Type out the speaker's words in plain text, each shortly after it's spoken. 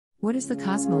What is the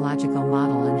cosmological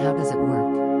model and how does it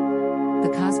work?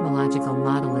 The cosmological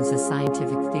model is a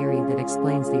scientific theory that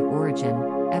explains the origin,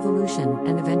 evolution,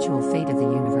 and eventual fate of the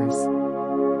universe.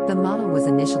 The model was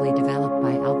initially developed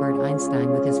by Albert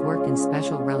Einstein with his work in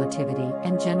special relativity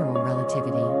and general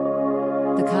relativity.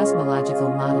 The cosmological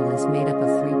model is made up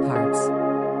of 3 parts.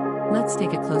 Let's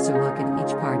take a closer look at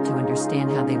each part to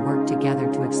understand how they work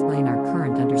together to explain our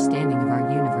current understanding of our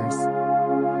universe.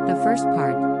 The first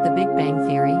part, the Big Bang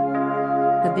Theory.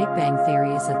 The Big Bang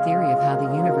Theory is a theory of how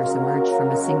the universe emerged from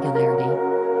a singularity.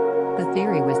 The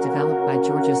theory was developed by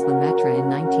Georges Lemaitre in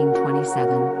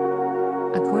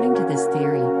 1927. According to this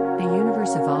theory, the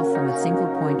universe evolved from a single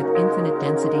point of infinite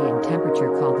density and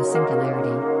temperature called the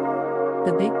singularity.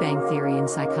 The Big Bang Theory in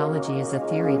psychology is a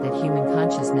theory that human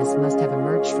consciousness must have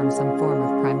emerged from some form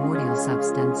of primordial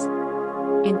substance.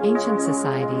 In ancient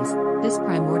societies, this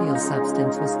primordial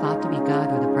substance was thought to be God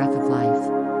or the breath of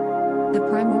life. The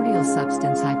primordial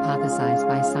substance hypothesized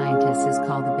by scientists is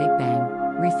called the Big Bang,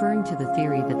 referring to the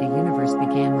theory that the universe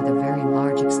began with a very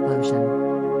large explosion.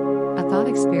 A thought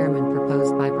experiment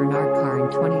proposed by Bernard Carr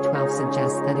in 2012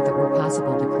 suggests that if it were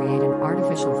possible to create an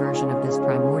artificial version of this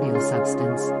primordial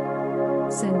substance,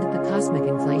 send the cosmic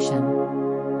inflation.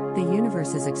 The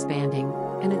universe is expanding,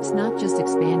 and it's not just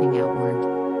expanding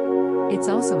outward. It's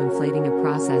also inflating a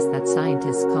process that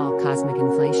scientists call cosmic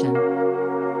inflation.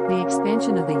 The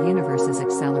expansion of the universe is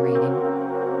accelerating.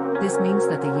 This means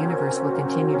that the universe will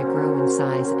continue to grow in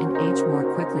size and age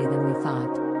more quickly than we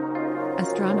thought.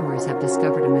 Astronomers have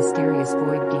discovered a mysterious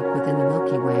void deep within the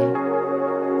Milky Way.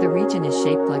 The region is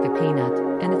shaped like a peanut,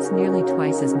 and it's nearly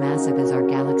twice as massive as our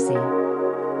galaxy.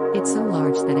 It's so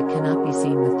large that it cannot be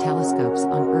seen with telescopes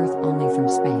on Earth, only from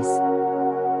space.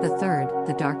 The third,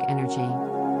 the dark energy.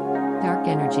 Dark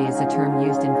energy is a term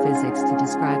used in physics to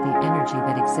describe the energy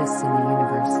that exists in the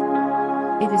universe.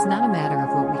 It is not a matter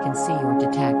of what we can see or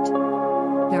detect.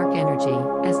 Dark energy,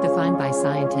 as defined by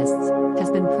scientists, has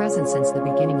been present since the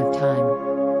beginning of time.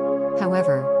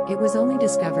 However, it was only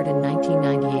discovered in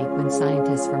 1998 when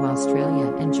scientists from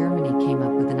Australia and Germany came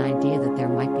up with an idea that there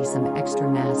might be some extra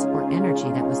mass or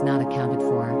energy that was not accounted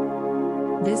for.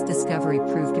 This discovery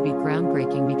proved to be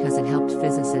groundbreaking because it helped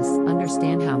physicists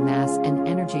understand how mass and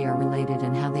energy are related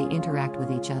and how they interact with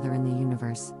each other in the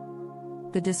universe.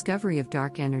 The discovery of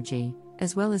dark energy,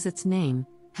 as well as its name,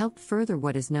 helped further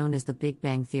what is known as the Big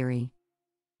Bang Theory.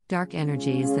 Dark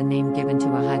energy is the name given to a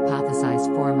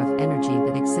hypothesized form of energy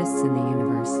that exists in the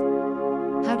universe.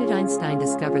 How did Einstein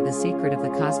discover the secret of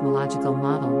the cosmological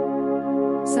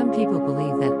model? Some people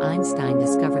believe that Einstein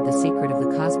discovered the secret of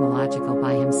the cosmological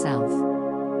by himself.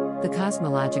 The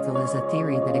cosmological is a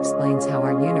theory that explains how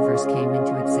our universe came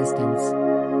into existence.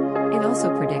 It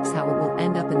also predicts how it will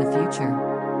end up in the future.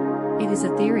 It is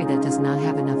a theory that does not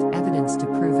have enough evidence to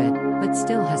prove it, but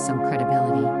still has some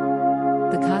credibility.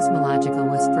 The cosmological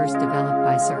was first developed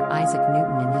by Sir Isaac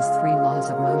Newton in his 3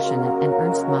 laws of motion and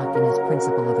Ernst Mach in his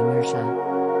principle of inertia.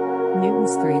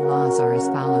 Newton's 3 laws are as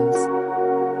follows.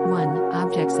 1.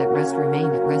 Objects at rest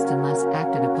remain at rest unless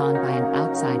acted upon by an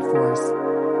outside force.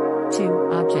 2.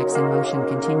 Objects in motion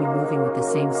continue moving with the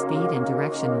same speed and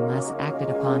direction unless acted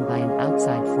upon by an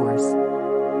outside force.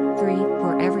 3.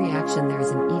 For every action there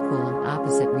is an equal and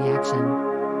opposite reaction.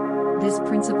 This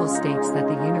principle states that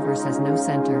the universe has no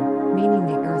center, meaning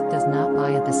the Earth does not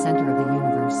lie at the center of the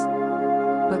universe,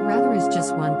 but rather is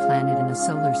just one planet in a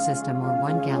solar system or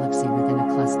one galaxy within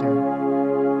a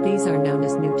cluster. These are known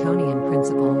as Newtonian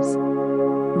principles.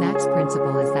 Mach's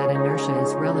principle is that inertia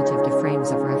is relative to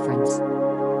frames of reference.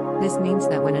 This means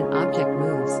that when an object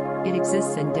moves, it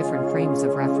exists in different frames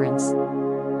of reference.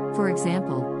 For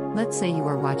example, let's say you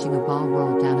are watching a ball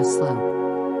roll down a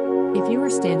slope. If you are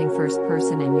standing first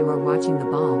person and you are watching the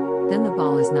ball, then the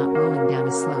ball is not rolling down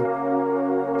a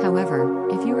slope. However,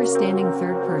 if you are standing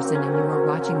third person and you are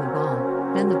watching the ball,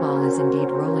 then the ball is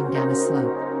indeed rolling down a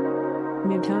slope.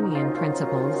 Newtonian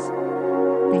principles.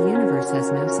 The universe has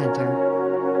no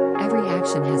center. Every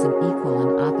action has an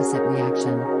equal and opposite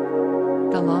reaction.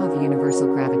 The law of universal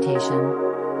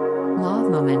gravitation. Law of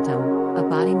momentum. A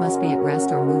body must be at rest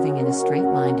or moving in a straight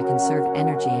line to conserve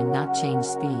energy and not change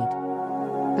speed.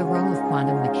 The role of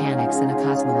quantum mechanics in a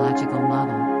cosmological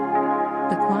model.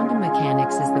 The quantum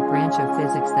mechanics is the branch of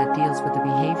physics that deals with the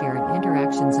behavior and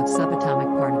interactions of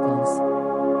subatomic particles.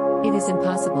 It is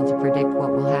impossible to predict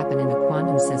what will happen in a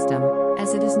quantum system,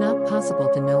 as it is not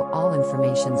possible to know all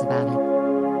information about it.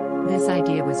 This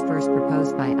idea was first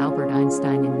proposed by Albert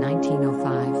Einstein in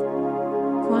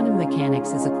 1905. Quantum mechanics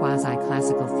is a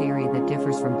quasi-classical theory that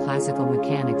differs from classical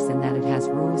mechanics in that it has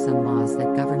rules and laws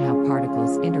that govern how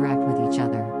particles interact with each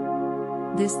other.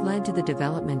 This led to the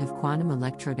development of quantum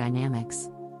electrodynamics.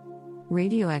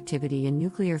 Radioactivity and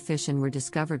nuclear fission were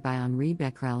discovered by Henri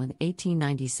Becquerel in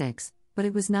 1896, but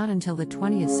it was not until the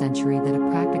 20th century that a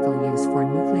practical use for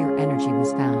nuclear energy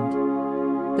was found.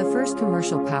 The first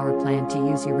commercial power plant to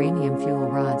use uranium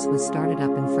fuel rods was started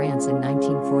up in France in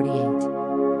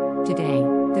 1948. Today,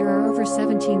 there are over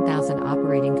 17,000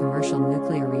 operating commercial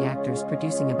nuclear reactors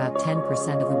producing about 10%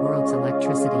 of the world's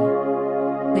electricity.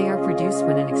 They are produced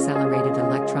when an accelerated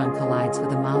electron collides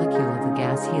with a molecule of the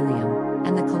gas helium,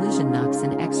 and the collision knocks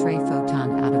an X-ray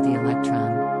photon out of the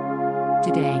electron.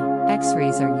 Today,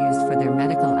 X-rays are used for their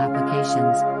medical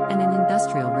applications and in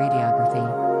industrial radiography.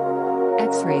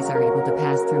 X-rays are able to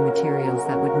pass through materials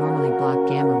that would normally block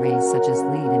gamma rays such as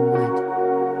lead and wood.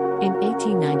 In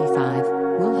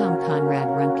 1895, Wilhelm Conrad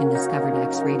Röntgen discovered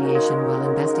X-radiation while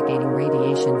investigating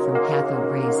radiation from cathode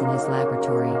rays in his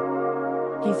laboratory.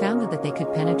 He found that they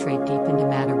could penetrate deep into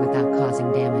matter without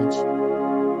causing damage.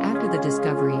 After the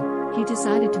discovery, he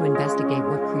decided to investigate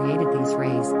what created these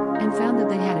rays, and found that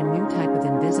they had a new type of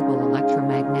invisible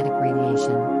electromagnetic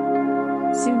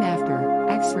radiation. Soon after,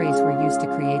 X-rays were used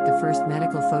to create the first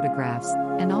medical photographs,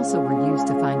 and also were used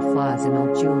to find flaws in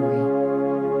old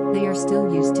jewelry. They are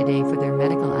still used today for their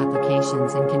medical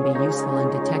applications and can be useful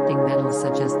in detecting metals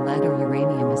such as lead or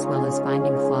uranium, as well as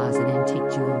finding flaws in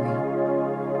antique jewelry.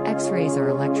 X-rays are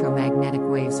electromagnetic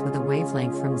waves with a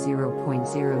wavelength from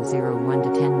 0.001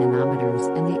 to 10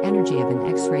 nanometers, and the energy of an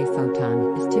X-ray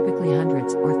photon is typically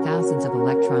hundreds or thousands of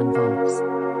electron volts.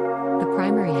 The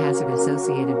primary hazard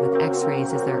associated with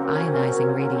X-rays is their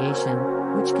ionizing radiation,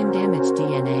 which can damage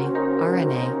DNA,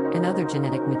 RNA, and other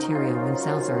genetic material when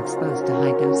cells are exposed to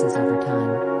high doses over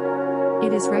time.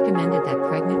 It is recommended that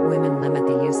pregnant women limit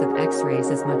the use of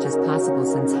X-rays as much as possible,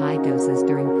 since high doses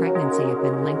during pregnancy have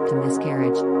been linked to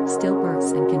miscarriage,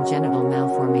 stillbirths, and congenital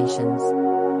malformations.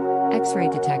 X-ray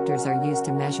detectors are used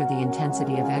to measure the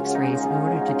intensity of X-rays in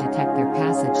order to detect their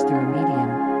passage through a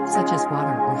medium, such as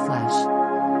water or flesh.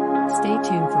 Stay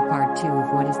tuned for part 2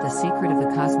 of what is the secret of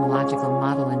the cosmological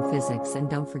model in physics, and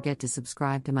don't forget to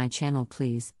subscribe to my channel,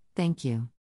 please. Thank you.